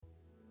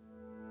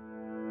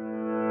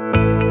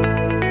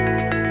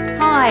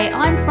Hi,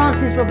 I'm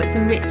Frances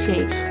Robertson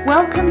Ritchie.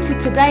 Welcome to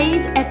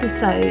today's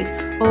episode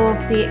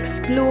of The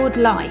Explored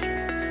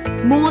Life,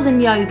 More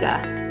Than Yoga.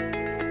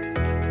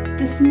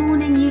 This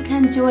morning you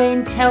can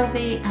join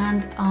Chelvi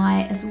and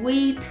I as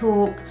we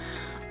talk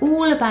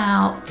all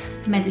about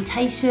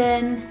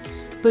meditation,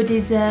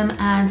 Buddhism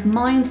and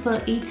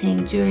mindful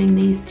eating during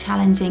these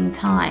challenging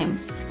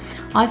times.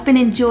 I've been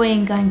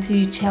enjoying going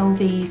to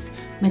Chelvi's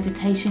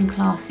meditation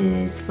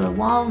classes for a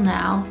while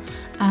now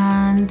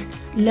and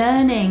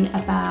learning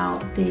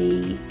about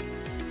the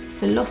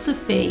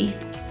philosophy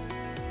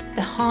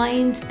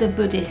behind the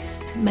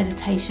Buddhist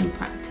meditation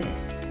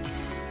practice.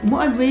 And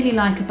what I really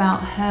like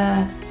about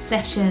her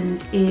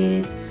sessions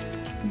is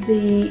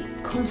the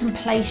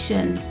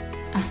contemplation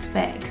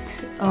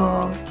aspect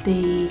of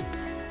the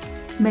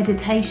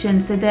meditation.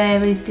 So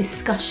there is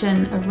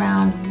discussion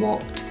around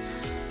what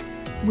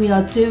we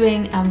are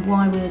doing and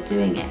why we are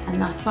doing it,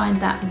 and I find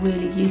that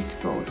really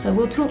useful. So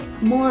we'll talk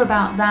more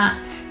about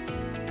that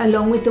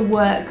along with the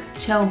work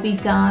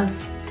Chelvi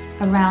does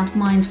around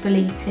mindful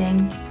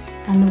eating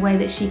and the way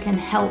that she can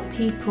help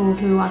people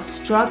who are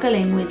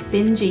struggling with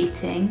binge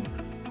eating.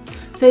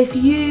 So if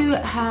you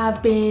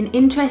have been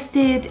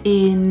interested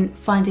in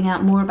finding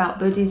out more about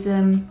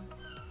Buddhism,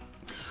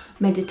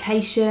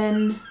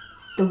 meditation,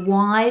 the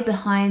why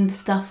behind the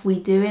stuff we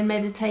do in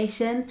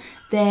meditation,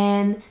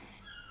 then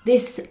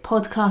this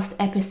podcast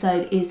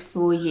episode is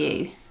for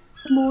you.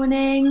 Good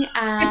morning,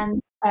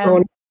 and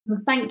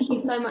thank you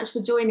so much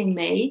for joining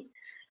me.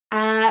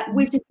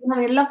 We've just been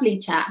having a lovely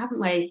chat, haven't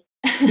we?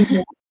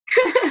 Yeah.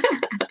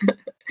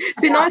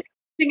 It's been nice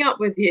catching up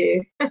with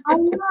you.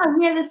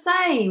 The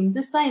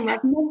same.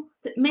 I've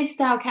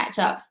missed our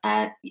catch-ups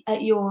at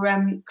your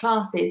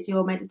classes,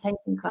 your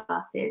meditation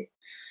classes.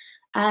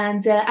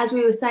 And as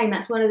we were saying,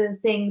 that's one of the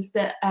things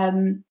that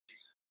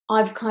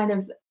I've kind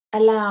of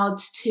allowed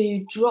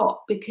to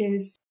drop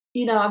because,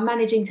 you know, I'm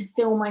managing to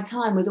fill my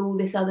time with all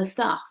this other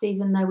stuff,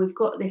 even though we've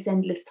got this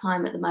endless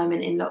time at the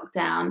moment in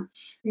lockdown.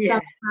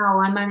 Yeah.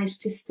 Somehow I managed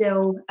to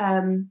still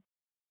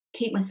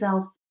keep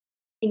myself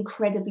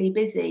incredibly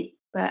busy.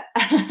 But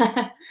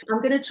I'm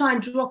going to try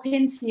and drop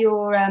into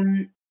your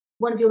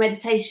one of your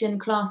meditation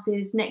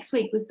classes next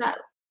week. Was that,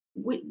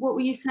 what were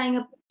you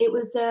saying? It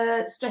was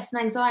a stress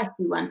and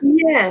anxiety one.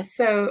 Yeah,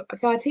 so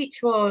I teach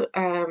for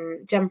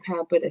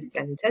Jampal Buddhist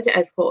Centre.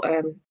 It's called,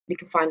 you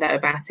can find out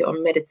about it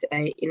on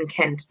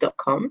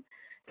meditateinkent.com.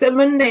 So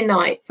Monday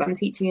nights I'm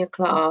teaching a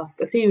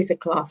series of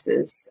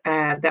classes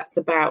that's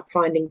about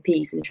finding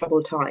peace in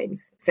troubled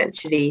times.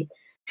 Essentially,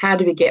 how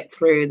do we get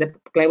through the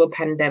global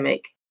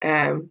pandemic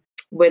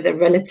with a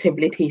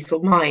relatively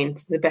peaceful mind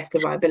to the best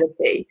of our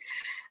ability?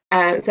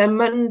 So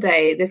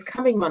this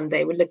coming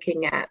Monday, we're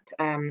looking at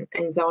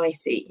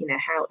anxiety. You know,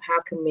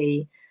 how can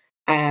we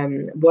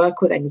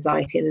work with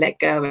anxiety and let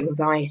go of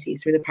anxiety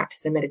through the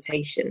practice of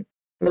meditation?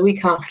 And the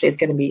week after is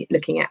going to be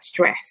looking at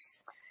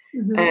stress.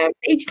 Mm-hmm.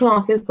 Each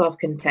class is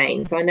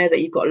self-contained, so I know that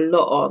you've got a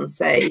lot on.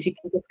 So if you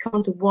can just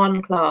come to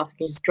one class, you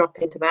can just drop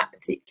into that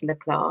particular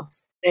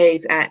class.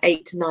 Today's at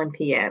 8 to 9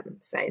 p.m.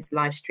 So it's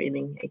live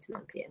streaming 8 to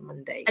 9 p.m.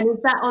 Mondays. And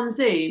is that on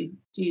Zoom?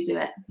 Do you do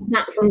it?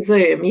 That's on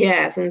Zoom.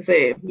 Yeah, it's on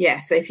Zoom. Yeah.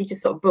 So if you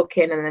just sort of book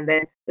in, and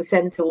then the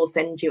centre will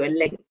send you a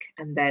link,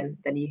 and then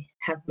you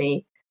have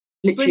me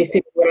literally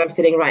sitting where I'm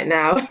sitting right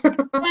now.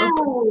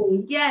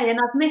 Yeah, and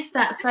I've missed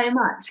that so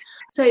much.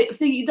 So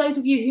for those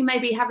of you who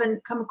maybe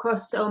haven't come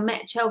across or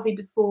met Chelvi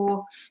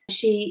before,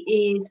 she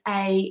is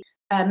a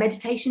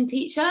meditation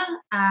teacher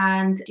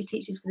and she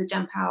teaches for the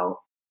Jampal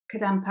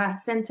Kadampa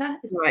Centre.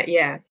 Right,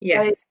 yeah,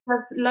 yes. So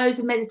has loads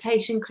of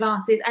meditation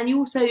classes, and you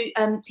also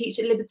teach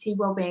at Liberty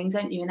Wellbeing,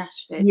 don't you, in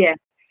Ashford? Yes,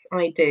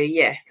 I do,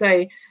 yeah.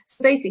 So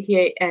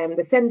basically,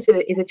 the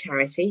centre is a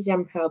charity.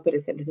 Jampal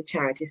Buddhist Centre is a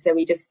charity. So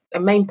a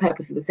main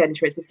purpose of the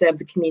centre is to serve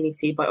the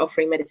community by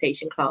offering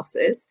meditation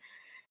classes.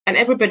 And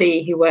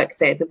everybody who works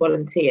there is a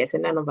volunteer, so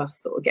none of us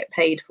sort of get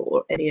paid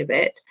for any of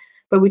it.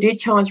 But we do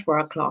charge for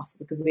our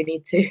classes because we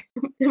need to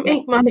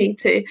make money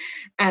to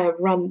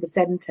run the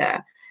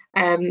centre.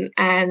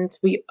 And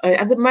we,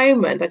 at the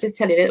moment, I'll just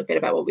tell you a little bit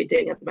about what we're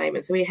doing at the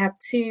moment. So we have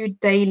 2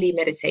 daily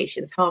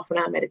meditations,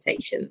 half-an-hour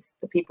meditations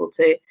for people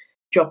to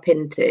drop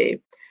into,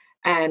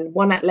 and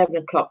one at 11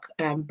 o'clock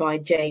by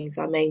James,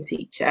 our main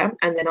teacher,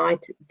 and then I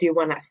do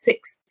one at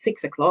 6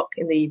 o'clock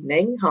in the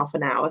evening, half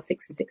an hour,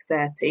 6 to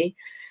 6:30.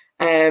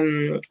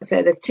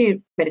 So there's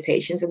 2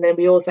 meditations, and then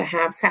we also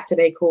have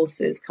Saturday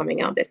courses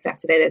coming out this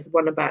Saturday. There's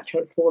one about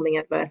transforming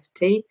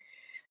adversity.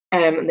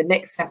 And the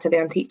next Saturday,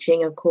 I'm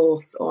teaching a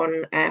course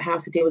on how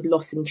to deal with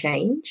loss and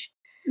change.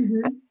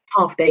 Mm-hmm. That's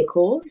a half-day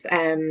course.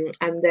 And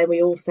then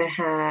we also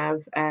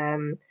have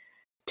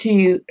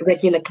 2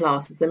 regular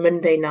classes, the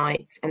Monday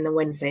nights and the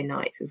Wednesday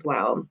nights as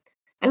well.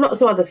 And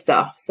lots of other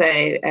stuff. So,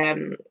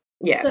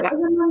 yeah. So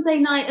the Monday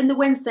night and the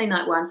Wednesday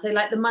night one, so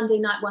like the Monday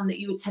night one that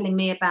you were telling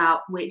me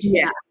about, which is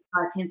about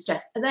anxiety and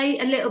stress, are they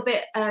a little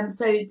bit,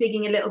 so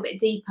digging a little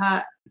bit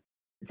deeper?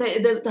 So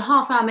the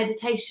half-hour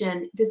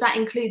meditation, does that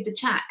include the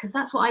chat? Because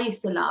that's what I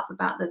used to love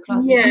about the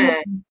classes.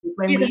 Yeah.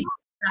 When we used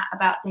to chat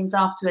about things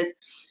afterwards,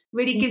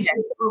 really gives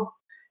you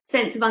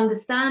sense of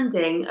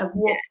understanding of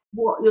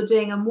what you're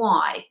doing and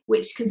why,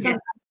 which can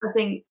sometimes, I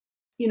think,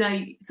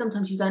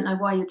 sometimes you don't know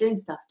why you're doing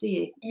stuff, do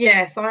you?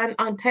 Yes, I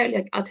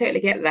totally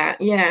get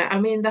that. Yeah, I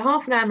mean the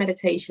half an hour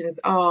meditations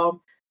are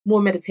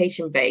more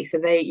meditation based, so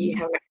you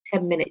have like a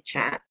 10-minute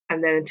chat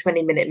and then a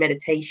 20-minute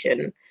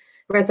meditation.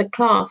 Whereas a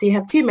class, you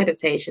have two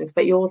meditations,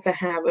 but you also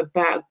have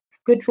about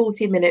good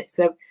 40 minutes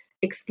of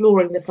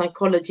exploring the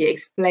psychology,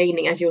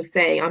 explaining, as you're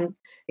saying, I'm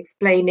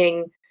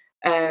explaining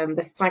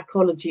the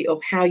psychology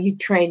of how you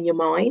train your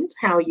mind,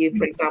 how you,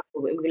 for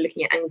example, when we're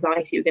looking at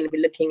anxiety, we're going to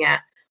be looking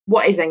at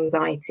what is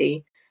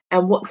anxiety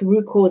and what's the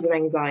root cause of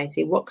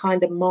anxiety, what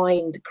kind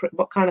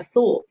of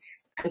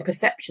thoughts and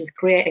perceptions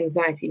create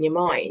anxiety in your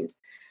mind.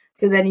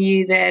 So then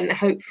you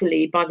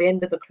hopefully by the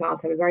end of the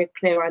class have a very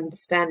clear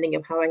understanding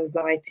of how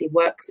anxiety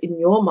works in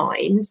your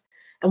mind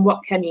and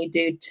what can you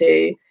do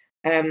to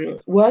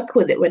work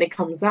with it when it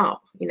comes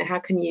up. How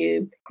can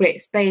you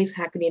create space?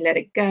 How can you let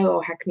it go?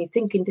 Or how can you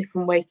think in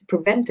different ways to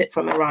prevent it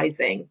from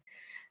arising?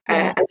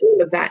 And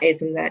all of that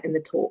is in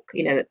the talk,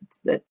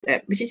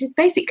 which is just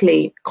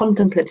basically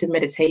contemplative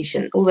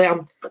meditation. Although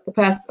I'm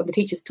the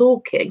teacher's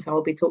talking, so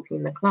I'll be talking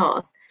in the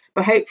class.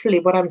 But hopefully,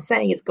 what I'm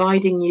saying is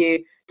guiding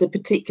you to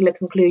particular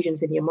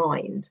conclusions in your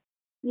mind.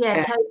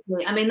 Yeah,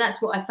 totally. I mean,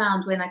 that's what I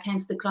found when I came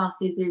to the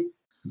classes.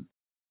 Is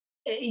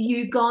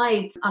you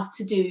guide us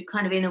to do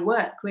kind of inner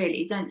work,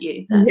 really, don't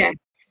you? Yes.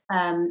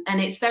 And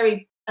it's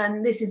very.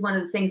 And this is one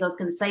of the things I was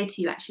going to say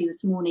to you actually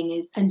this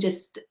morning and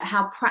just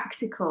how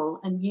practical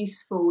and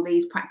useful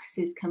these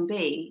practices can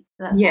be.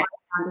 That's what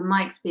I found in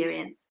my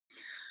experience.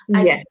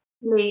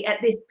 Especially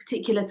at this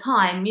particular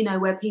time,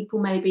 where people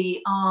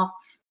maybe are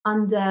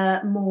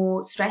under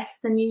more stress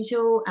than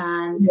usual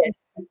and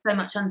so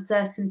much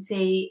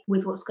uncertainty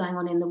with what's going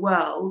on in the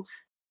world.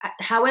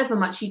 However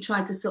much you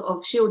try to sort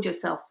of shield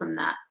yourself from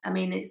that, I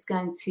mean, it's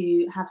going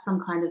to have some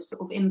kind of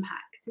sort of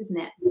impact, isn't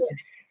it?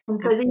 Yes. And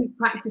so these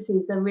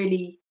practices are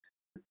really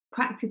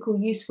practical,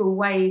 useful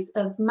ways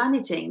of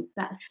managing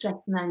that stress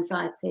and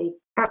anxiety.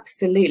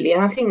 Absolutely.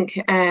 And I think,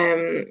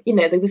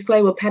 this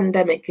global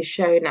pandemic has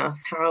shown us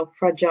how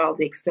fragile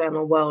the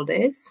external world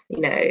is.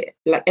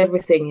 Like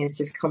everything has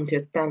just come to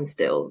a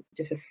standstill.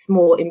 Just a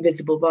small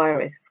invisible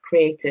virus has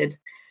created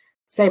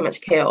so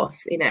much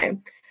chaos,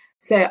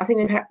 So I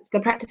think the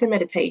practice of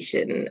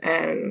meditation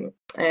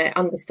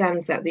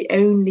understands that the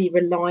only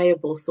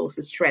reliable source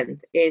of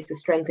strength is the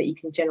strength that you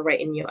can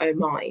generate in your own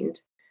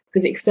mind,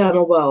 because the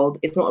external world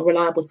is not a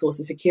reliable source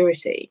of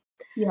security.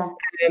 Yeah.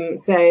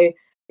 So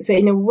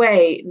in a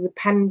way, the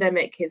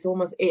pandemic is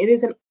it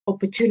is an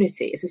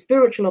opportunity. It's a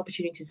spiritual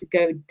opportunity to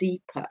go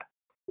deeper,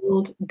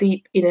 build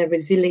deep inner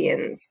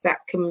resilience that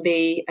can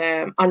be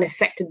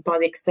unaffected by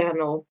the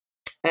external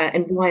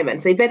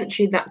environment. So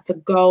eventually that's the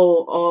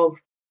goal of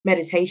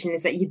meditation,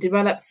 is that you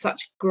develop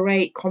such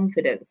great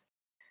confidence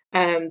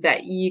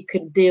that you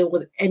could deal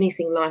with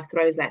anything life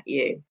throws at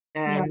you.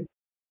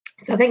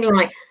 So I think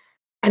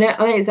I know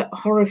it's a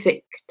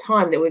horrific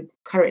time that we're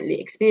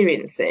currently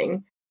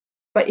experiencing,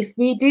 but if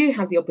we do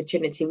have the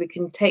opportunity, we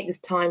can take this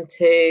time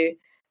to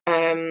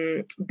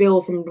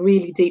build some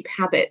really deep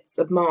habits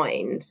of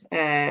mind,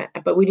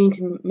 but we need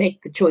to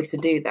make the choice to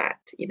do that,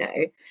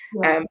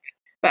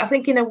 but I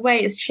think in a way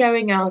it's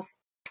showing us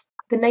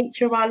the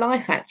nature of our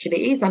life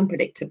actually is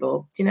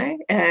unpredictable,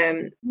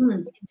 in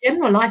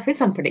general, life is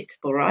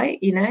unpredictable, right?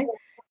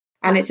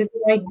 And it's just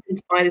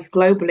weighted by this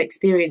global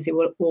experience that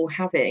we're all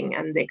having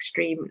and the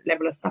extreme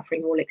level of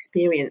suffering we're all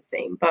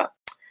experiencing. But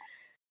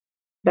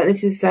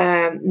this is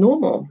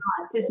normal,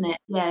 isn't it?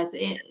 Yeah,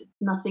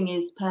 nothing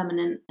is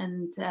permanent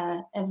and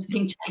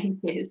everything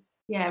changes.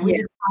 We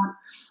just can't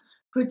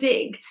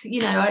predict.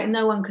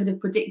 No one could have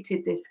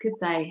predicted this, could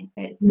they?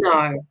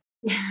 No.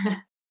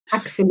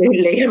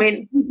 Absolutely. I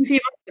mean, a few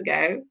months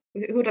ago,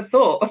 who would have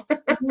thought?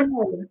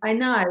 I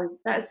know,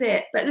 that's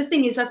it. But the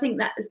thing is, I think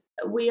that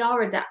we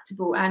are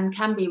adaptable and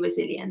can be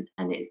resilient,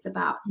 and it's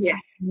about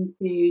tapping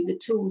into the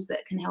tools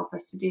that can help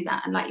us to do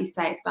that. And like you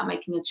say, it's about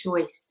making a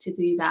choice to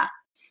do that.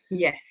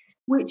 Yes.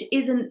 Which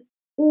isn't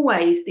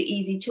always the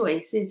easy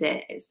choice, is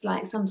it? It's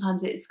like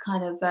sometimes it's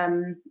kind of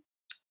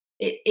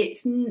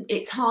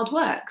it's hard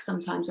work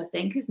sometimes, I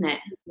think, isn't it?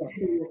 Yes. To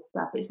do this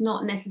stuff. It's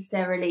not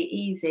necessarily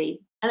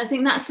easy. And I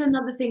think that's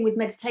another thing with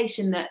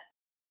meditation that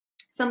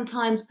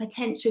sometimes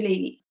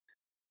potentially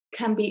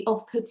can be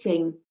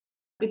off-putting,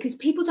 because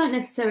people don't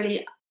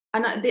necessarily,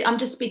 and I'm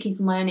just speaking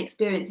from my own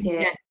experience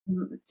here,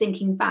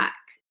 thinking back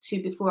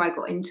to before I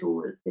got into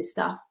all of this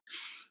stuff,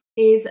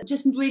 is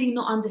just really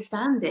not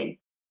understanding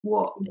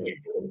what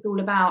it's all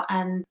about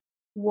and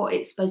what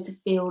it's supposed to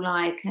feel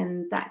like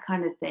and that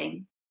kind of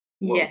thing.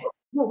 Yes.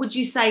 What would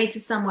you say to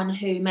someone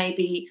who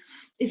maybe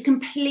is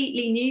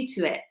completely new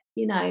to it,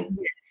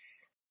 Yes.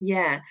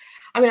 Yeah.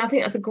 I mean, I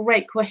think that's a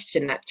great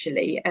question,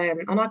 actually.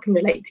 And I can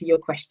relate to your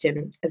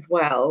question as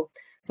well.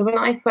 So when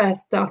I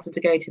first started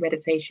to go to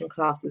meditation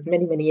classes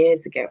many, many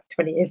years ago,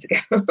 20 years ago,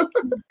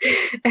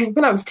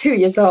 when I was 2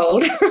 years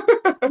old.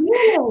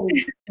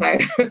 Really? No.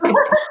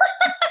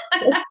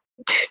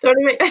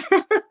 Don't make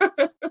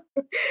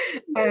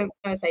I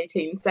was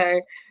 18,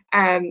 so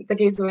that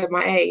gives away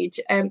my age.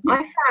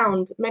 I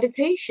found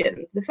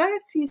meditation, the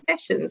first few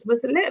sessions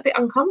was a little bit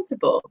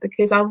uncomfortable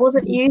because I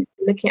wasn't used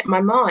to looking at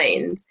my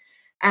mind,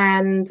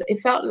 and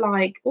it felt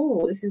like,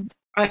 oh, this is.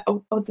 I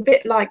was a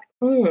bit like,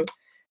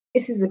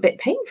 this is a bit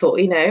painful,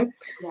 Yeah.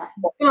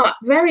 But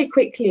very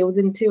quickly,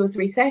 within 2 or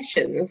 3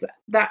 sessions,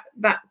 that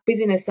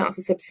busyness starts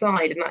to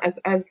subside. And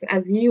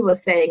as you were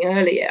saying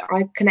earlier,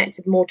 I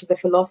connected more to the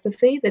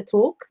philosophy, the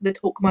talk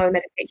about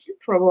meditation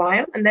for a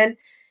while, and then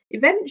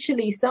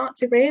eventually you start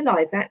to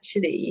realize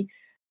actually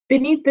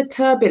beneath the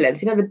turbulence,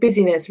 the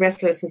busyness,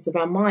 restlessness of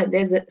our mind,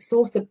 there's a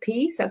source of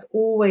peace that's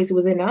always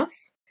within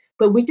us.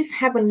 But we just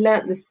haven't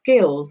learnt the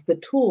skills, the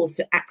tools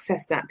to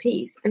access that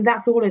peace. And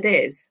that's all it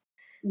is.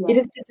 Yeah. It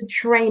is just a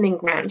training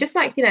ground. Just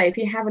like, if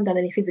you haven't done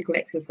any physical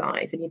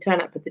exercise and you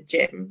turn up at the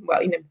gym,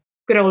 well,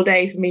 good old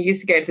days when we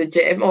used to go to the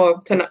gym or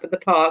turn up at the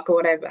park or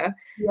whatever,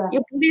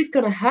 your body's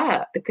going to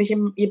hurt because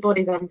your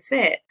body's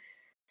unfit.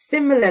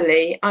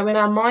 Similarly, when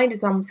our mind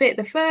is unfit,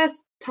 the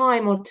first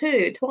time or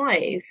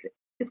twice,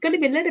 it's going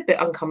to be a little bit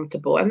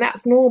uncomfortable, and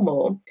that's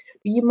normal.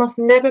 But you must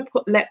never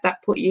let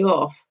that put you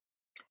off.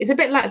 It's a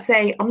bit like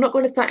saying, I'm not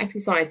going to start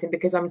exercising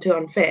because I'm too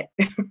unfit.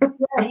 Yeah.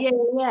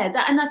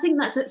 And I think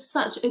that's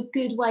such a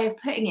good way of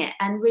putting it,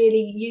 and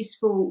really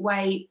useful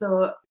way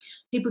for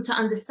people to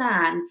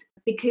understand,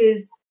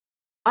 because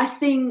I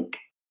think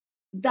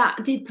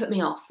that did put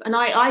me off. And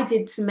I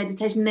did some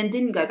meditation and then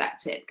didn't go back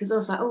to it because I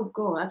was like, oh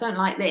God, I don't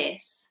like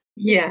this.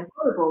 Yeah. It's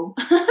horrible.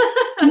 Yeah.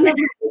 I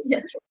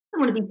don't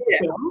want to be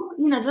still.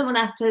 I don't want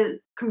to have to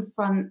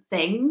confront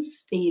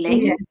things,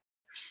 feelings,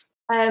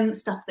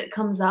 stuff that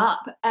comes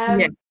up.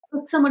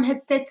 If someone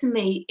had said to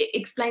me,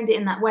 explained it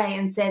in that way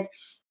and said,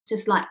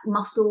 just like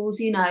muscles,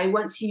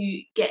 once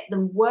you get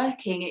them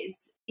working,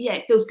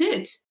 it feels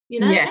good,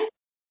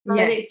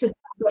 it's just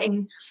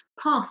getting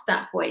past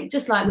that point,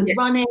 just like with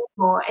running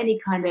or any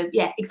kind of,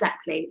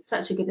 exactly. It's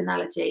such a good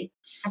analogy.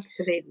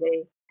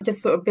 Absolutely.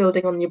 Just sort of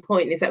building on your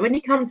point is that when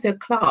you come to a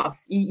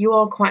class, you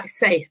are quite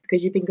safe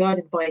because you've been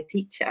guided by a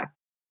teacher.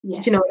 Do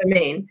you know what I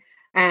mean?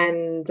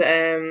 And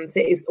so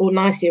it's all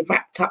nicely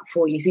wrapped up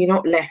for you, so you're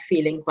not left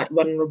feeling quite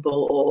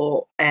vulnerable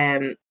or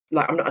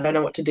like I don't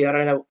know what to do. I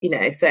don't know,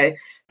 So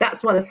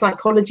that's why the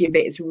psychology of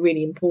it is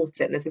really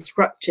important. There's a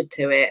structure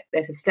to it.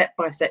 There's a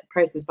step-by-step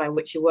process by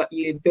which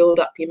you build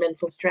up your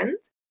mental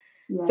strength.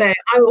 So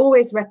I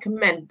always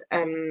recommend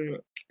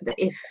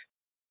that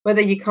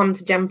whether you come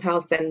to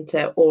Jampal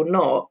Centre or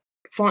not,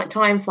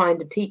 try and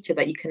find a teacher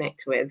that you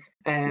connect with.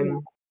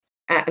 And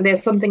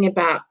there's something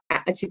about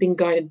actually being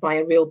guided by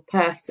a real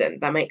person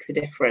that makes a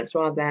difference,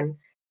 rather than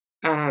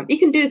you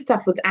can do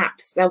stuff with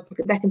apps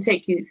that can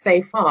take you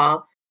so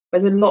far.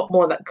 There's a lot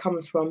more that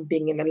comes from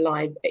being in a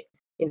live,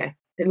 the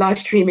live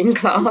streaming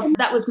class.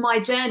 That was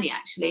my journey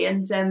actually,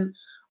 and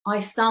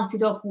I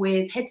started off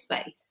with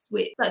Headspace,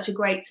 with such a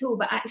great tool,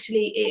 but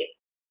actually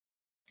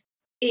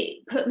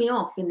it put me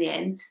off in the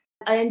end.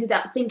 I ended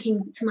up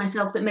thinking to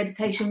myself that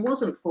meditation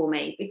wasn't for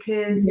me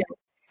because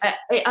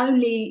it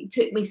only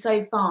took me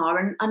so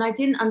far, and I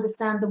didn't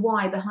understand the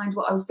why behind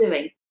what I was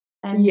doing.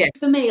 And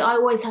for me, I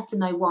always have to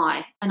know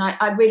why, and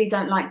I really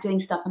don't like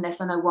doing stuff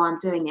unless I know why I'm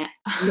doing it.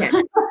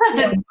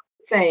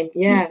 Same.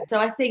 So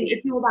I think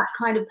if you're that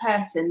kind of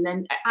person,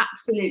 then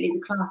absolutely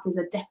the classes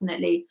are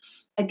definitely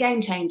a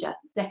game changer,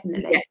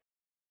 definitely.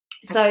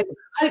 So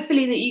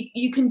hopefully that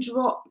you can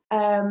drop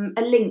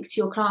a link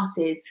to your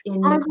classes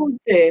in. I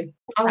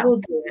will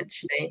do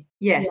actually.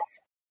 Yes.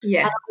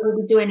 And I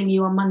will be joining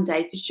you on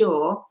Monday for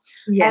sure.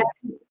 Yes.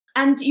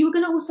 And you were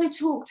going to also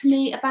talk to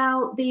me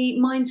about the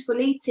mindful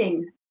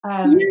eating.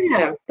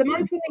 The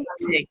mindful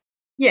eating.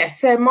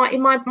 So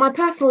in my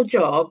personal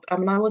job, I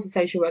was a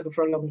social worker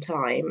for a long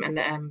time, and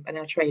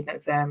I trained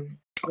as I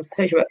was a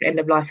social worker at end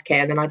of life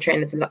care, and then I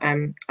trained as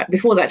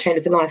before that trained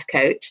as a life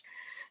coach.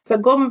 So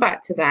I've gone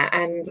back to that,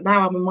 and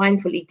now I'm a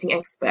mindful eating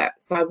expert.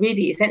 So I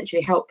really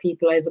essentially help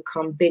people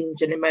overcome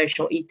binge and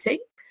emotional eating.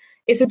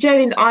 It's a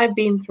journey that I've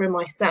been through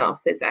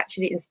myself that's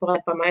actually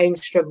inspired by my own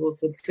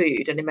struggles with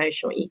food and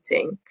emotional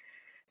eating.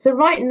 So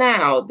right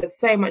now, there's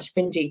so much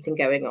binge eating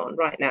going on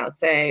right now.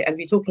 So as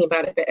we were talking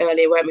about it a bit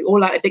earlier, when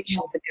all our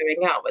addictions are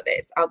going out, whether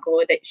it's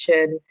alcohol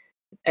addiction,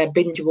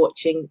 binge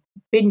watching,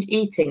 binge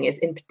eating is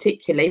in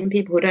particular, even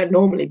people who don't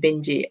normally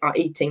binge eat are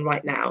eating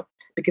right now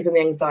because of the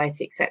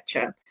anxiety,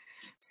 etc.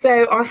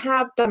 So I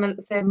have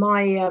done, so I've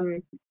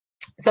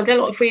done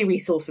a lot of free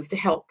resources to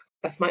help.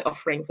 That's my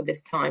offering for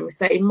this time.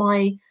 So in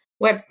my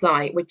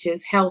website, which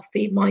is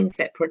Healthy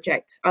Mindset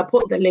Project, I'll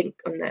put the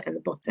link on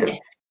the bottom.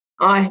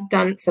 I have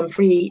done some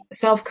free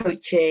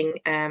self-coaching,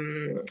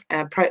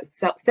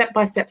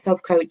 step-by-step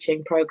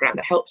self-coaching program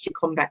that helps you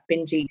combat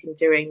binge eating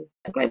during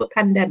a global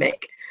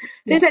pandemic.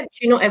 So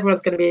essentially, not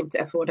everyone's going to be able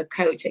to afford a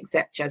coach,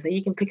 etc. So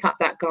you can pick up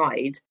that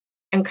guide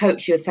and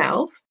coach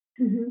yourself.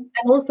 And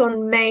also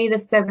on May the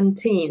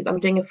 17th, I'm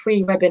doing a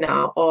free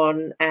webinar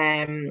on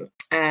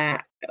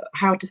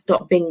how to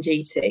stop binge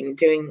eating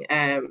during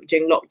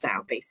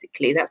lockdown,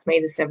 basically. That's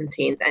May the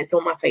 17th, and it's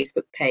on my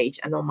Facebook page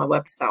and on my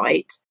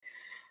website.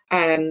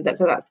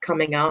 That's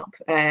coming up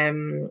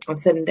on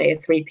Sunday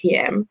at 3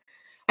 p.m.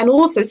 And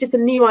also, it's just a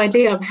new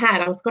idea I've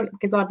had.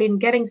 Because I've been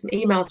getting some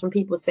emails from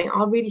people saying,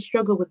 I really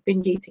struggle with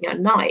binge eating at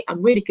night.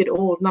 I'm really good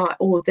all night,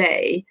 all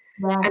day.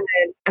 Yeah.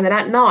 And then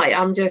at night,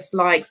 I'm just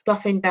like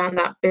stuffing down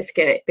that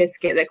biscuit,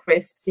 the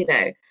crisps,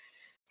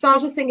 So I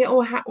was just thinking,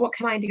 what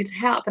can I do to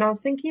help? And I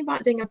was thinking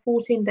about doing a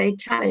 14-day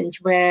challenge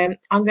where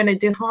I'm going to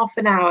do half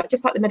an hour,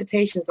 just like the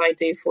meditations I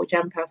do for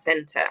Jampal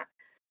Center,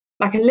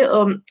 like a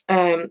little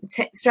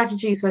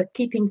strategies for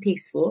keeping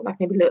peaceful, like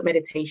maybe a little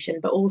meditation,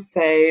 but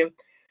also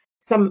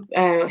some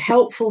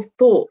helpful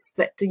thoughts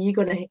that you're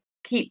going to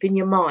keep in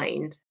your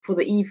mind for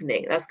the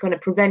evening that's going to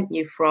prevent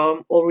you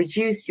from or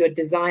reduce your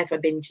desire for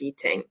binge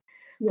eating.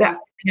 Yeah. That's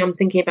something I'm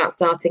thinking about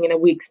starting in a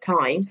week's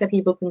time, so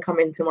people can come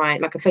into my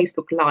like a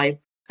Facebook Live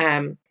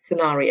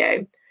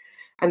scenario,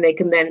 and they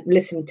can then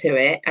listen to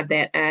it,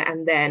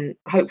 and then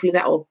hopefully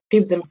that will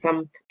give them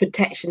some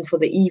protection for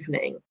the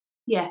evening.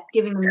 Yeah,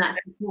 giving them that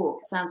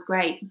support sounds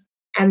great.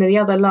 And then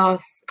the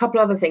last couple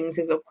other things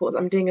is, of course,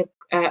 I'm doing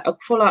a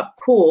follow-up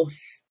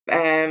course,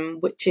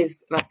 which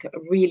is like a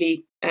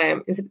really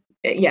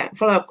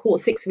follow-up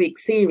course, 6-week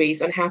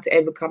series on how to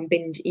overcome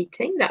binge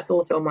eating. That's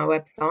also on my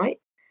website.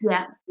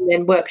 Yeah. And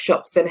then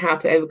workshops on how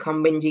to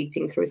overcome binge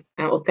eating through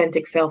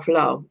authentic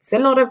self-love. So a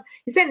lot of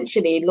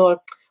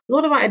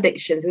our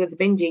addictions, whether it's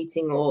binge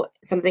eating or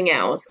something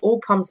else, all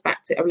comes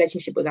back to a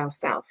relationship with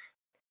ourselves.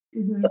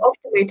 Mm-hmm. So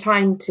often we're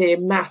trying to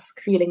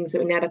mask feelings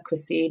of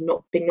inadequacy,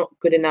 not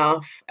good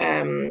enough,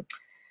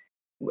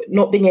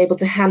 not being able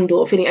to handle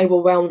or feeling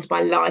overwhelmed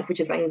by life, which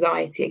is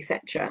anxiety,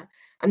 etc.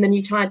 And then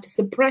you try to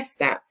suppress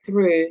that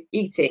through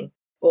eating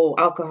or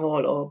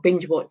alcohol or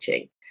binge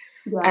watching.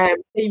 Yeah.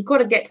 So you've got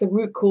to get to the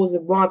root cause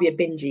of why we're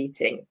binge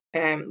eating,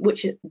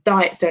 which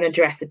diets don't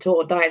address at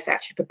all. Diets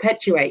actually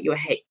perpetuate your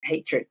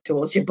hatred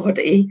towards your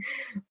body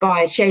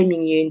by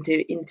shaming you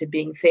into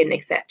being thin,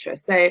 etc.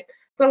 So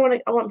I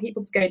want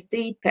people to go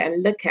deeper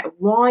and look at,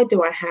 why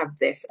do I have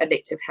this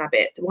addictive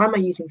habit? Why am I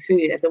using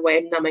food as a way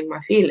of numbing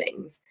my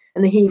feelings,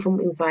 and then heal from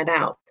inside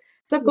out?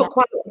 So I've got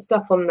quite a lot of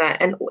stuff on that,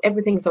 and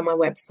everything's on my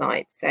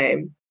website.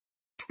 So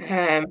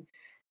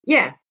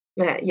yes.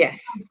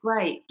 That's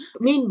great.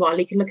 Meanwhile,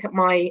 you can look at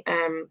my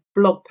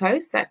blog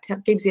post that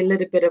gives you a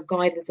little bit of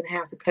guidance on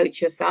how to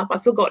coach yourself. I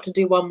still got to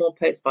do one more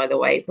post, by the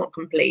way. It's not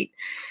complete.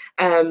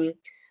 And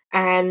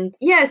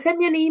send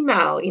me an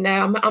email.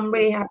 I'm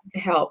really happy to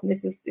help.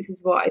 This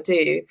is what I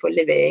do for a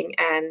living,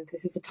 and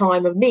this is the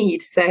time of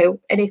need. So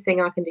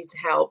anything I can do to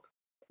help,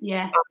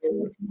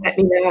 let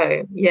me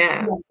know.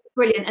 Yeah.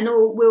 Brilliant. And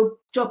we'll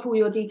drop all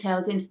your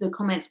details into the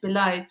comments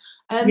below.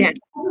 I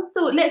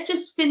thought, let's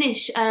just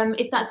finish,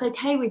 if that's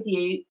okay with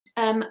you.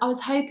 I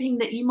was hoping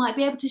that you might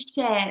be able to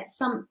share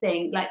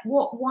something, like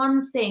what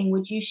one thing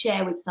would you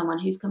share with someone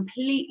who's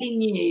completely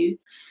new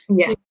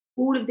to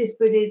all of this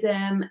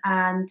Buddhism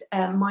and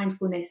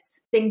mindfulness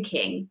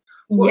thinking?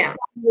 What's a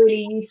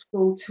really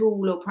useful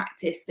tool or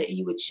practice that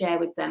you would share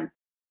with them?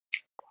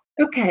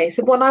 Okay,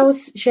 so what I would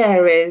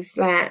share is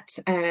that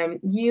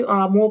you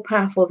are more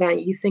powerful than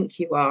you think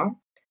you are,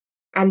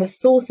 and the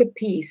source of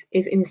peace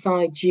is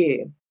inside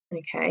you.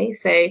 Okay,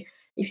 so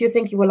if you're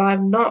thinking, well,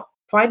 I'm not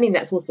finding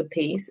that source of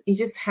peace, you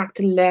just have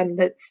to learn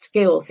the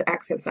skills to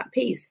access that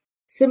peace.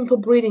 Simple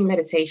breathing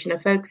meditation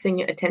and focusing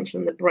your attention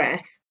on the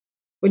breath.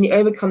 When you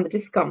overcome the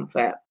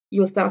discomfort,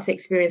 you'll start to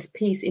experience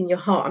peace in your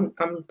heart.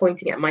 I'm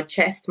pointing at my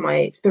chest,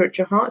 my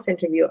spiritual heart,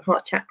 center of your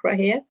heart chakra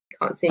here. You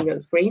can't see me on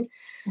the screen.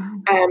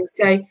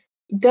 So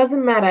it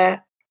doesn't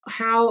matter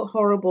how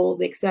horrible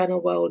the external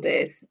world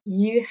is,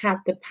 you have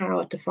the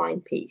power to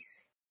find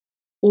peace.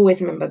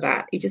 Always remember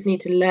that. You just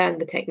need to learn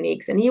the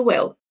techniques, and you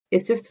will.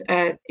 It's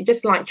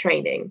just like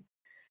training.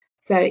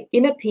 So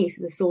inner peace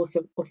is a source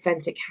of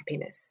authentic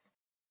happiness.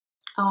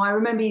 Oh, I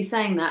remember you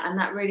saying that, and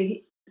that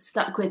really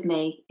stuck with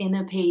me.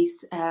 Inner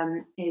peace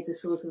is a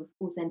source of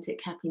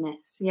authentic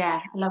happiness.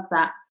 Yeah, I love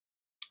that.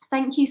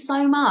 Thank you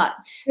so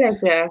much.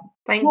 Pleasure.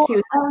 Thank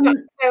you.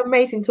 It's so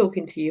amazing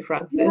talking to you,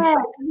 Frances. Yeah,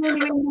 really,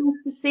 really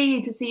nice to see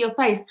you, to see your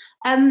face.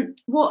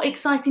 What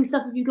exciting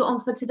stuff have you got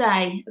on for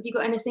today? Have you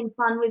got anything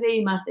fun with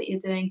Uma that you're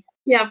doing?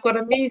 Yeah, I've got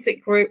a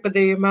music group with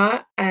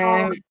Uma.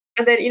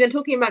 And then,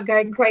 talking about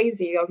going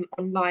crazy on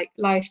like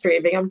live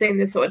streaming, I'm doing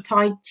this sort of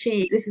Tai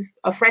Chi. This is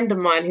a friend of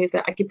mine who's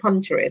an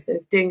acupuncturist and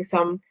is doing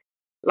some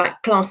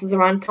like classes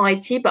around Tai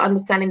Chi, but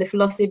understanding the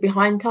philosophy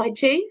behind Tai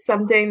Chi. So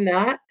I'm doing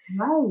that.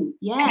 Right,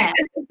 yeah.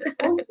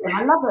 I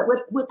love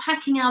it. We're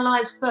packing our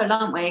lives full,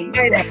 aren't we?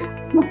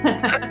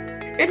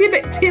 Maybe a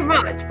bit too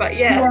much, but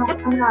yeah. I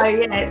know,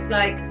 it's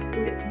like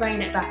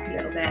rein it back a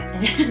little bit.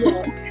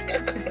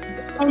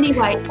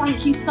 Anyway,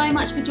 thank you so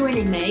much for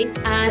joining me,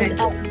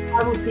 and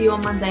I will see you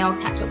on Monday. I'll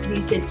catch up with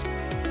you soon.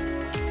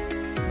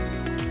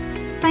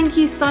 Thank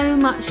you so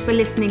much for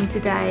listening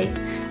today.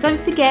 Don't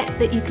forget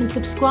that you can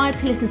subscribe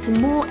to listen to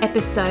more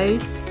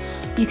episodes.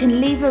 You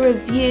can leave a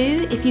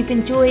review if you've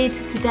enjoyed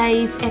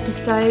today's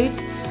episode,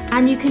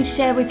 and you can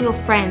share with your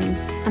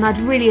friends, and I'd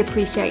really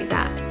appreciate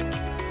that.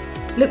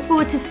 Look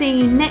forward to seeing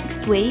you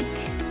next week,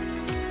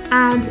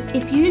 and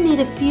if you need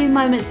a few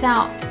moments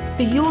out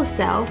for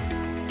yourself,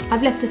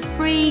 I've left a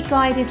free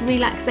guided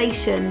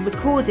relaxation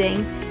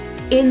recording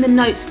in the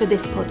notes for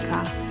this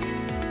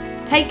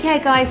podcast. Take care,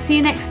 guys. See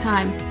you next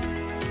time.